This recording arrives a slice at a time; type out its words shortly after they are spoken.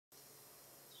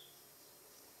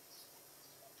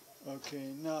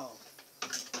Okay, now.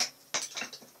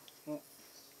 Oh.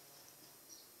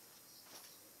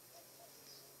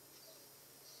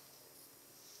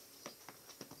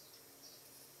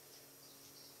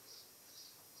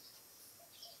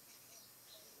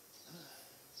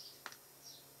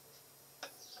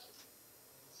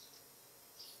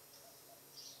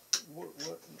 What,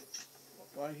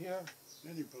 right here?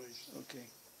 Any place. Okay.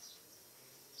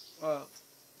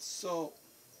 So,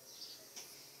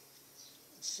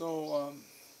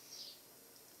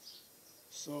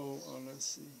 let's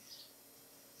see.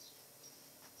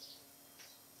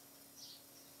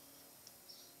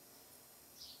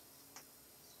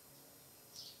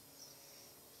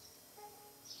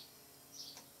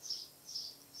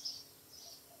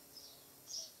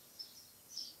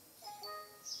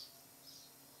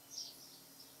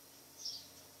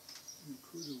 You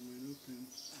could have went up and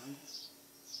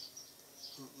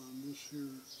on this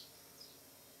here.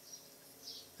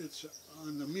 It's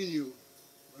on the menu.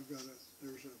 I've got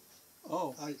there's a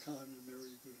icon in there.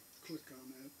 You could click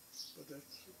on that, but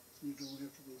that's, you don't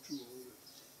have to go through all of it.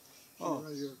 So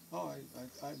right here. Oh,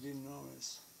 I didn't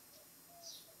notice.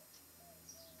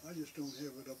 I just don't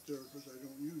have it up there because I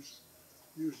don't use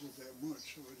it that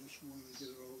much, so I just wanted to get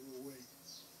it all the way.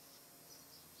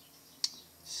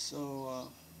 So,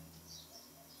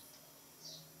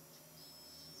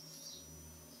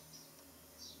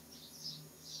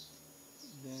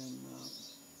 then,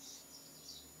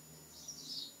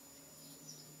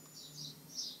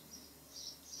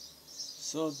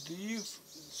 so do you,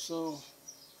 so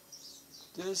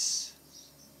this,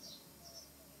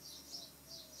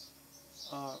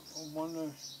 I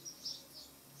wonder,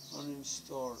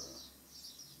 uninstaller,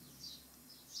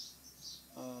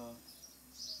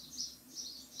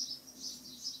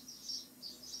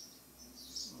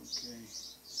 okay.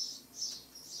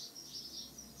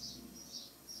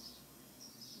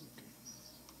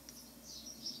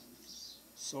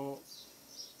 So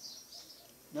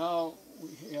now we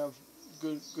have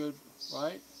good,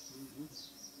 right? Mm-hmm.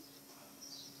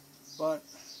 But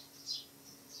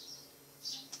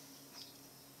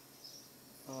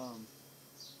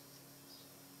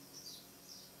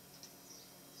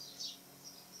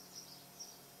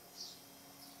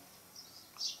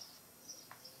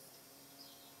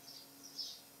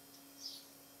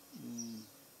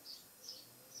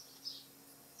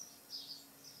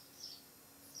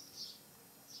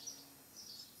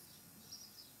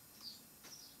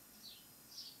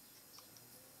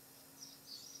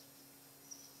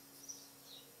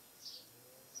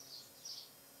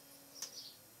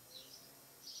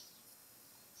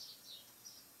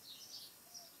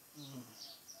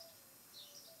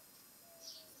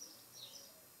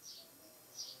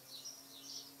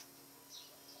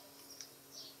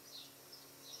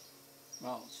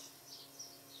mouse.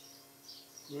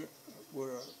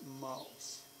 We're a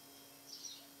mouse.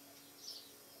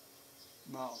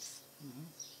 Mouth. Mm-hmm.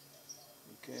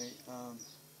 Okay.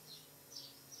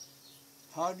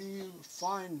 How do you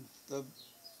find the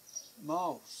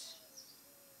mouse?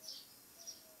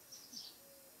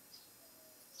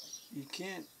 You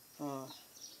can't. Let's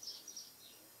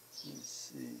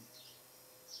see.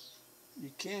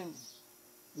 You can't.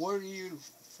 Where do you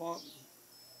find?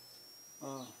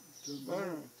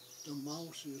 The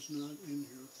mouse is not in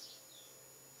here.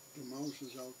 The mouse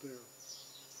is out there.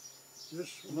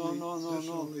 This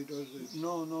only does it.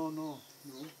 No. No?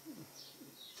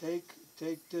 Take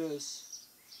this,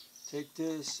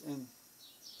 and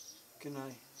can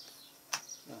I?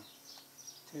 Yeah.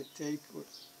 Take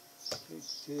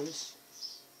this.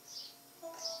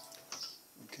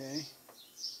 Okay.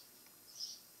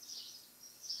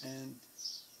 And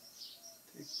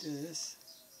take this,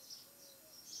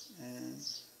 and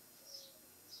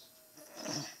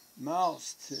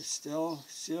mouse still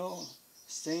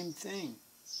same thing.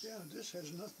 Yeah, this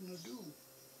has nothing to do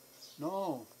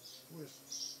No. with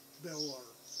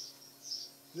Belarc.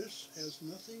 This has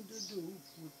nothing to do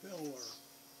with Belarc.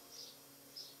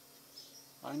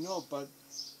 I know, but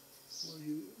well,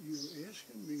 you're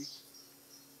asking me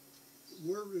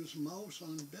where is mouse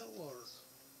on Belarc?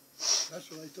 That's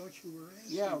what I thought you were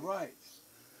asking. Yeah, right.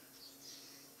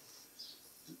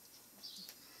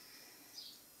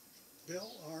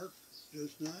 Belarc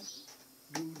does not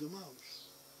do the mouse.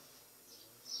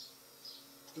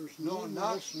 There's no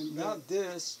mouse on not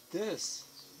this. This.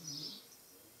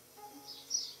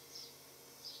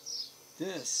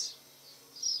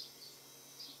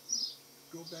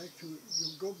 Go back to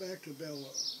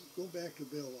Belarc. Go back to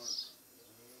Belarc.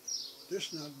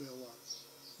 This not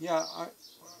Belarc.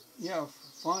 Yeah,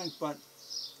 fine, but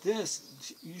this,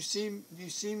 you see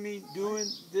me doing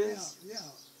this?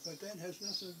 Yeah, but that has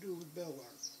nothing to do with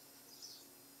Belarc.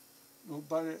 No,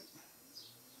 but it,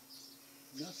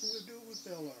 Nothing to do with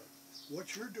Belarc.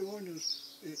 What you're doing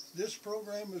is, this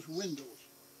program is Windows.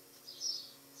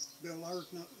 Belarc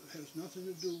has nothing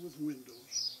to do with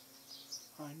Windows.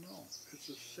 I know. It's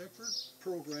a separate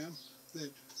program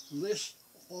that lists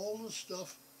all the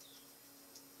stuff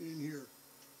in here,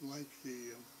 like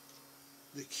the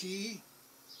key,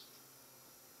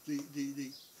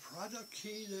 the product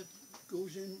key that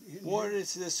goes in What here.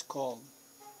 is this called?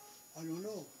 I don't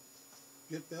know.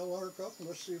 Get Belarc up and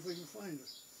let's see if we can find it.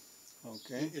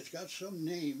 Okay. It's got some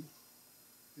name.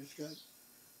 It's got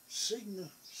Signa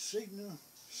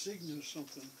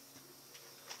something.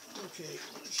 Okay,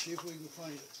 let's see if we can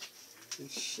find it.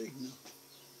 It's Signa.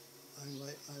 I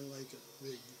like it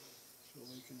big so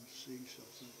we can see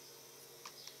something.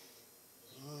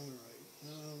 All right,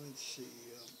 now let's see.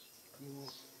 Go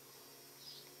up.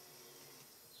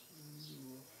 Go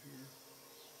up here.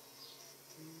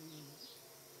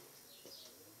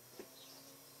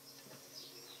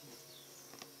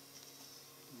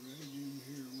 Right in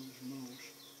here was mouse.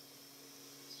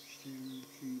 Standard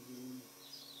keyboard.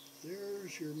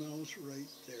 There's your mouse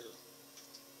right there.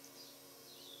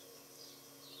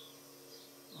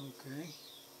 Okay.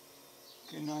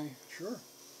 Can I? Sure.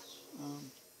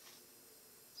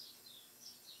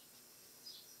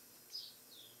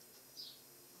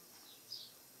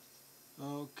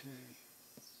 Okay.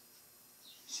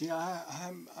 See, I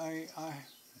haven't.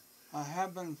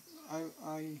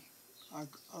 I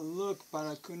looked, but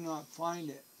I could not find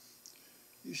it.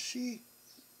 You see,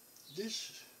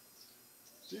 this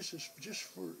is just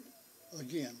for,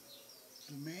 again,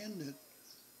 the man that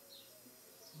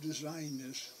designed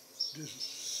this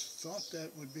thought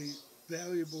that would be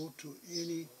valuable to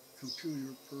any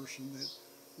computer person that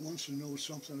wants to know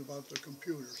something about the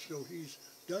computer. So he's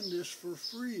done this for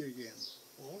free again.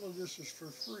 All of this is for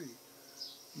free.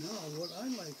 Now, what I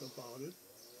like about it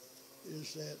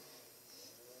is that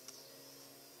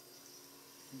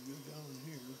you go down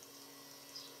here.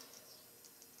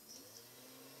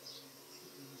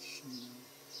 Let's see now.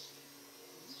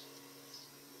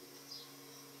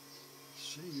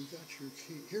 See, you got your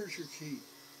key. Here's your key.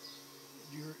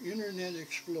 Your Internet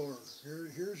Explorer.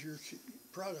 Here's your key,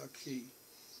 product key.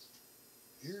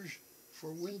 Here's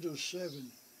for Windows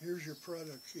 7. Here's your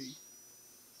product key.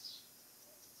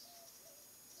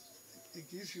 It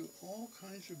gives you all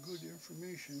kinds of good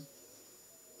information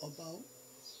about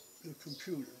the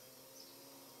computer.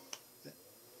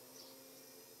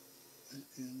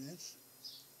 And that's,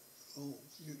 oh,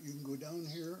 you can go down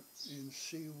here and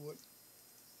see what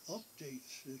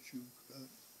updates that you've got.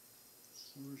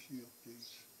 Where's the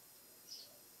updates?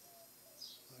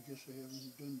 I guess I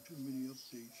haven't done too many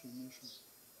updates on this one.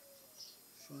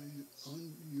 Find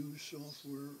unused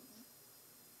software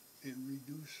and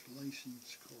reduce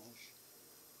license costs.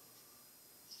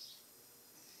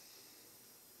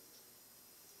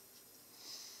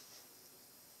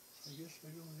 I guess I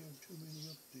don't have too many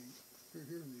updates. Here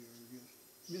they are, I guess.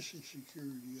 Missing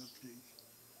security updates.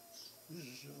 This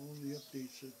is all the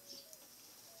updates that...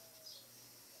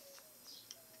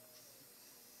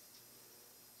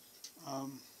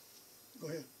 Go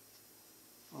ahead.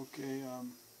 Okay.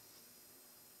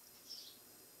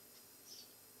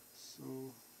 So.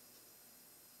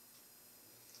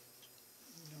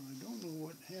 Now, I don't know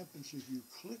what happens if you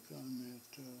click on that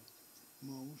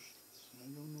mouse. I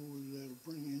don't know whether that'll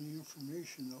bring any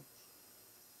information up.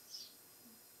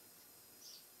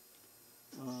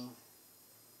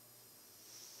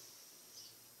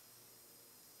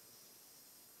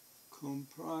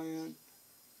 Compliant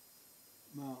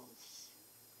mouse.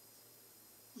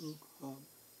 Look up.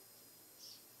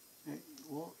 Hey,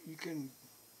 well, you can.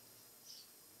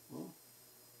 Well.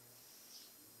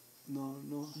 No.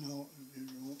 No, it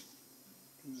won't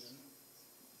do that.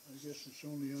 I guess it's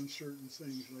only on certain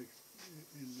things like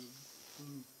in the...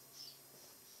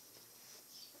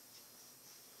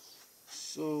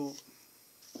 So.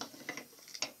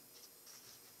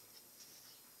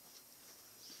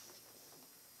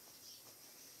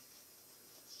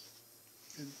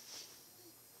 And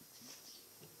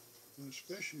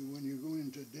especially when you go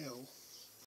into Dell.